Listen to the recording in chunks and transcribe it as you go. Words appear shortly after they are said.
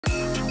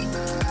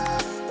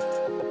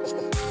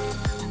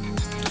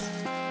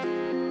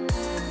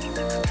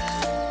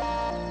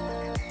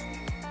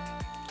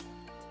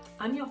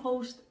I'm your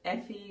host,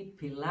 Effie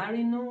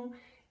Pilarino,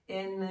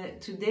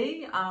 and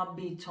today I'll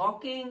be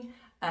talking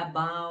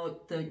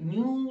about the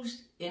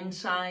news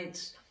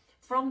insights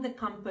from the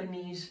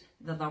companies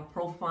that are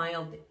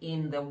profiled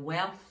in the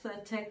Wealth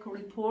Tech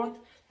Report,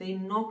 the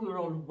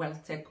inaugural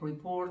Wealth Tech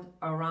Report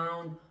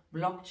around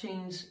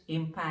blockchain's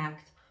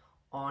impact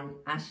on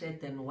asset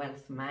and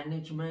wealth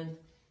management,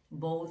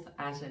 both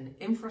as an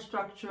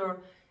infrastructure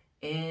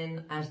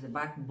and as the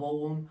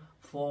backbone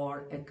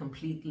for a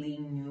completely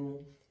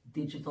new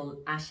digital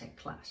asset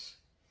class.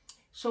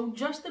 So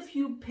just a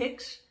few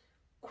picks,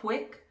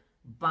 quick,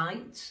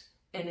 bites,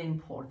 and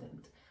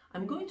important.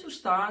 I'm going to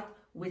start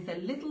with a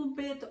little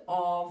bit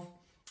of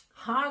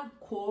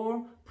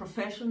hardcore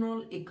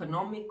professional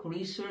economic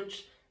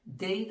research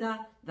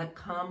data that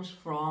comes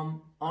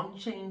from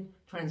on-chain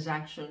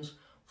transactions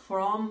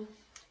from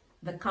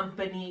the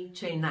company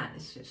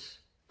Chainalysis.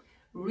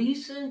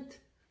 Recent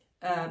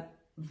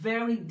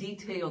very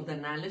detailed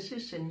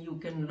analysis, and you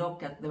can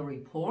look at the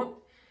report.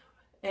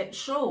 It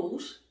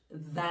shows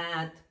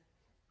that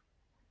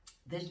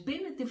there's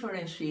been a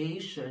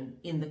differentiation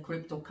in the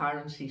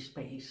cryptocurrency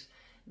space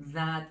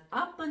that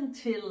up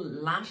until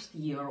last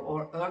year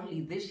or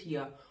early this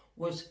year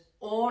was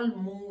all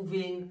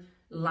moving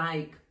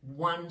like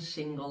one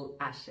single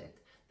asset.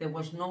 There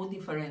was no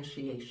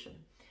differentiation.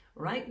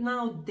 Right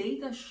now,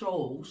 data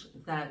shows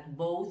that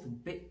both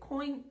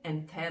Bitcoin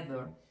and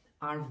Tether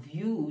are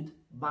viewed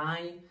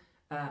by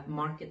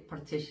market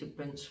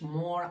participants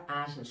more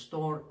as a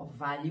store of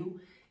value,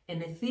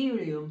 and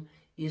Ethereum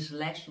is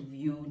less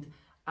viewed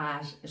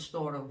as a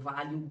store of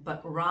value,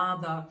 but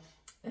rather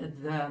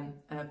the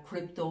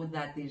crypto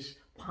that is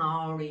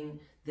powering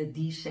the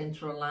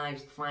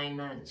decentralized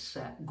finance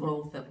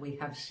growth that we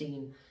have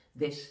seen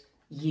this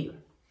year.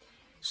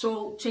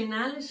 So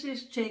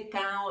Chainalysis, check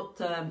out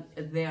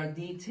their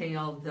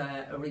detailed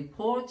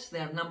reports.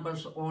 Their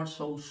numbers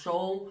also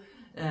show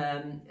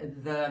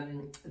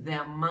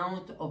the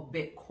amount of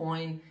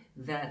Bitcoin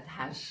that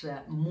has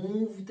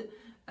moved.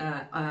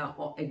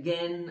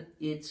 Again,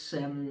 it's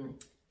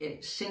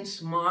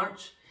since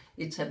March,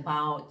 it's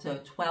about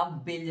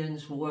 12 billion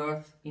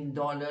worth in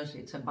dollars.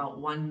 It's about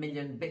 1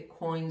 million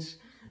Bitcoins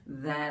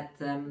that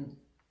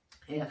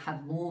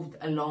have moved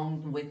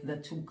along with the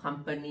two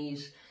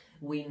companies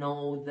we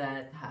know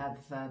that have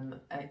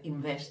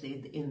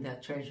invested in their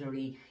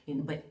treasury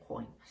in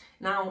Bitcoin.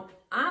 Now,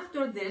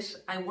 after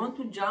this, I want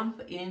to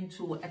jump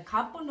into a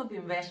couple of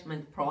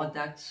investment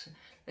products.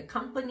 The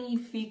company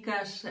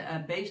Ficus,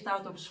 based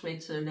out of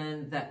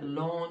Switzerland, that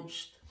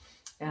launched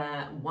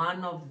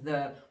one of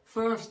the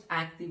first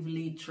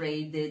actively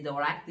traded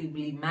or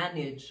actively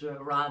managed,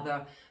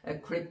 rather,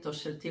 crypto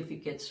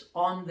certificates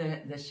on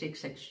the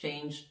SIX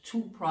exchange.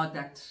 Two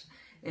products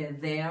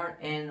there,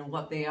 and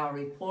what they are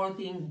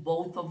reporting,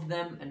 both of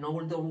them, an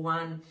older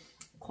one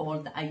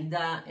called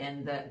AIDA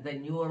and the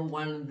newer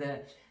one,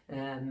 the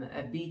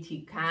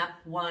BT Cap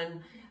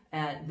one,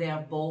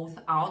 they're both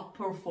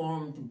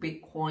outperformed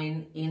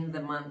Bitcoin in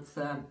the month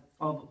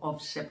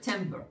of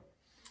September.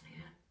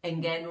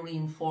 Again,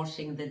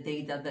 reinforcing the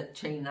data that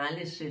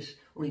Chainalysis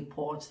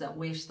reports, that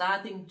we're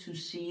starting to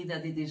see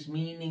that it is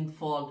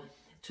meaningful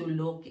to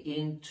look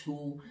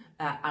into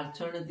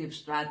alternative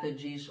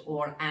strategies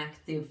or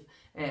active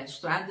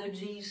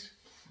strategies.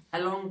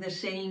 Along the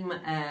same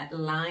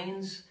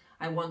lines,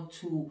 I want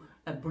to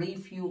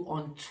brief you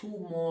on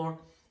two more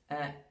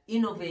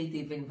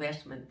innovative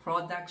investment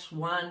products.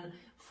 One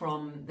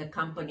from the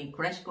company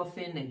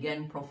Crescofin,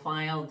 again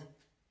profiled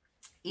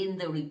in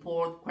the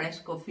report.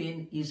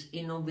 Crescofin is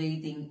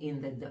innovating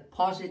in the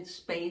deposit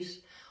space,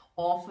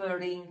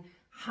 offering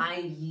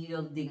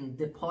high-yielding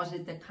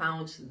deposit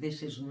accounts.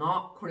 This is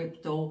not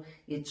crypto,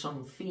 it's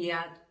on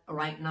fiat,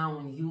 right now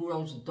in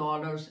euros,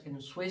 dollars,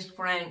 and Swiss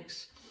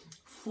francs,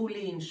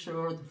 fully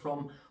insured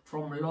from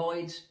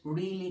Lloyd's,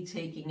 really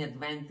taking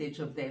advantage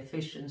of the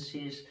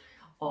efficiencies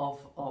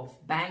of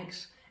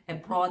banks. A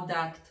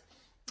product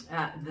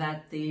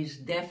that is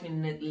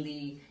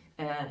definitely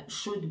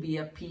should be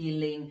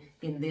appealing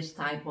in this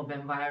type of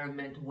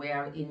environment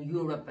where in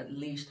Europe at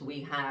least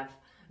we have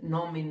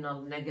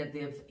nominal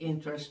negative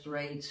interest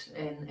rates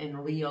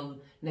and real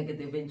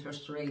negative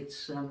interest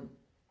rates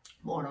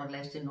more or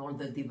less in all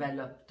the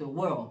developed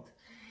world.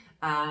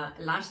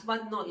 Last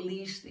but not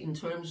least, in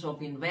terms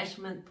of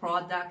investment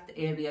product,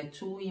 area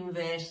to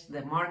invest,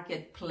 the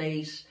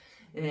marketplace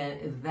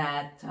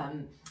that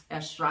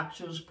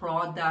structures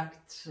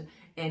products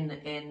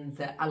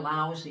and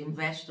allows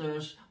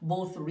investors,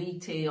 both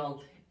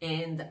retail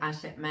and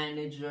asset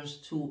managers,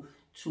 to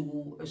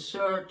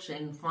search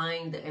and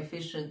find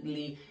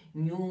efficiently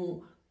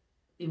new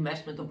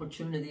investment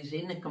opportunities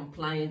in a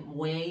compliant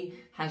way,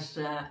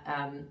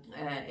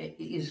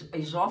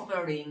 is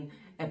offering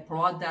a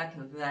product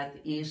that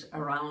is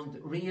around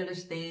real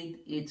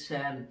estate. It's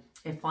a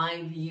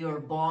 5-year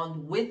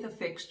bond with a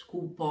fixed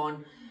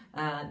coupon.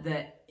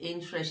 The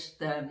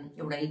interest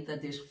rate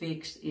that is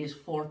fixed is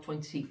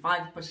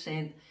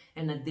 4.25%,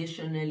 and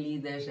additionally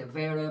there's a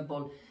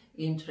variable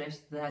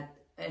interest that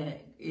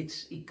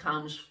it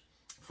comes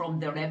from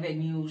the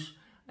revenues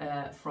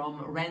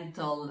from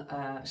rental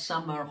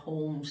summer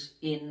homes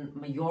in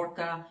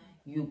Mallorca.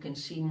 You can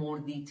see more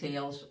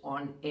details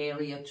on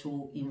area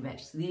to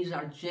invest. These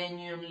are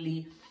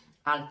genuinely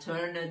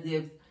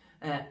alternative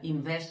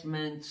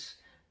investments.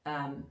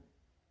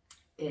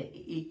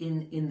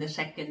 In the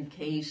second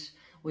case,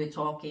 we're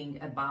talking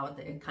about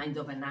a kind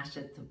of an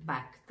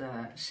asset-backed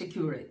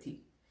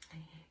security.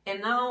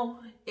 And now,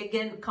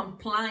 again,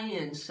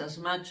 compliance, as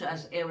much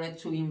as area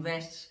to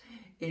invest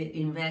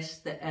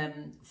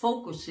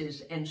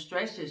focuses and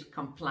stresses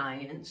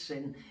compliance,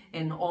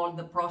 and all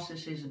the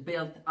processes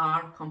built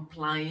are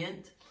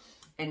compliant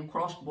and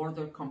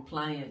cross-border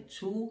compliant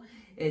too.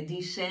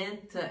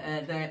 Descent,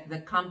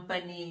 the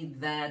company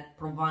that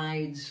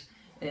provides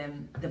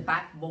the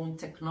backbone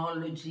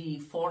technology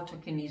for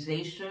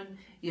tokenization,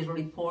 is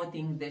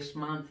reporting this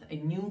month a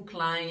new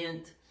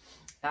client,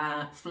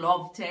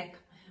 Flovtech,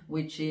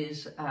 which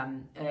is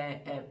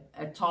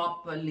a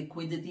top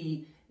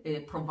liquidity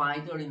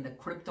provider in the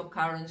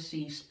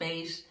cryptocurrency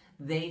space.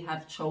 They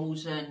have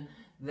chosen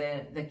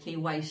the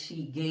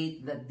KYC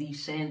gate that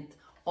Descent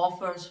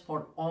offers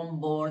for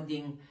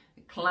onboarding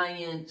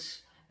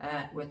clients.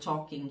 We're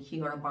talking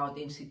here about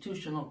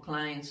institutional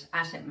clients,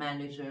 asset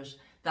managers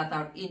that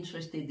are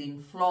interested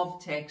in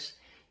Flovtech's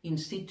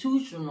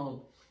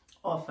institutional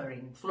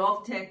offering.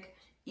 Flovtech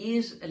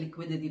is a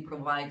liquidity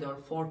provider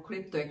for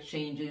crypto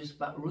exchanges,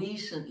 but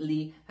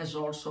recently has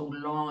also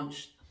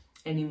launched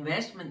an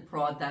investment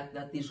product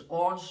that is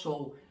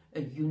also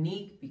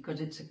unique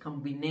because it's a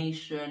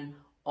combination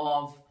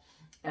of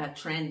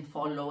trend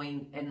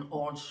following and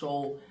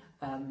also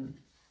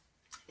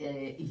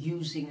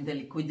using the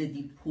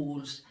liquidity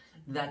pools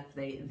that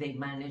they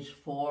manage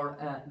for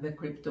the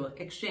crypto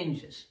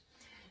exchanges.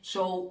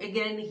 So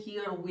again,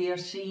 here we are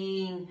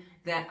seeing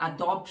the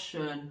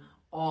adoption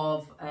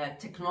of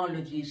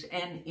technologies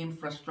and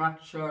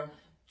infrastructure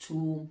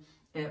to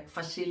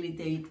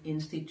facilitate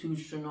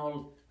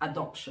institutional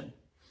adoption.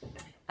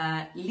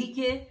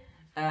 Like,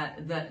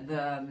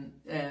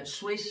 the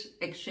Swiss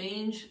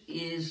exchange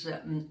is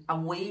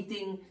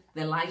awaiting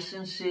the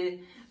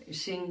licensing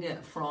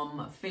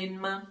from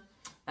FINMA.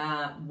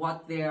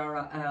 What they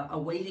are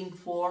awaiting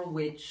for,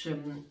 which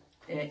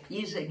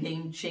is a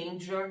game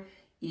changer,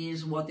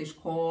 is what is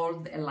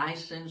called a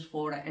license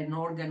for an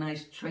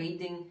organized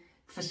trading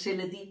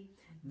facility.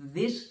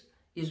 This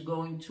is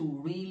going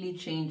to really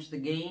change the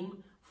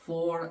game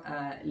for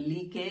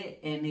Like,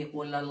 and it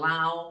will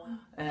allow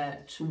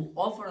to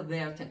offer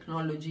their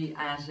technology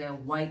as a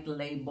white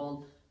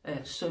label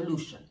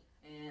solution.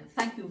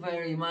 Thank you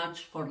very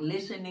much for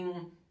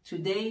listening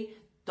today.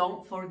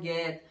 Don't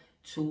forget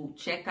to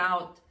check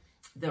out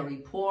the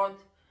report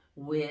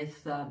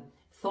with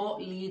thought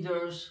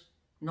leaders,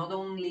 not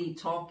only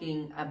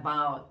talking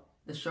about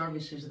the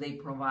services they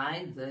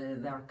provide,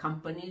 their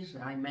companies,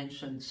 I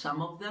mentioned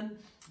some of them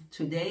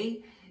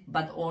today,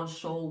 but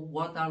also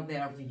what are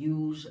their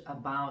views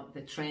about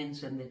the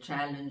trends and the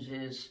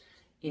challenges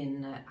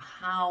in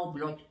how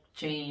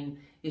blockchain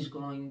is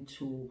going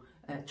to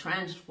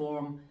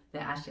transform the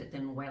asset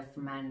and wealth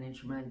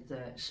management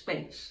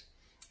space.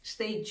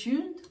 Stay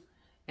tuned,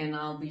 and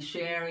I'll be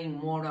sharing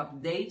more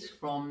updates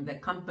from the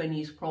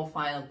companies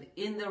profiled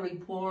in the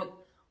report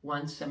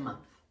once a month.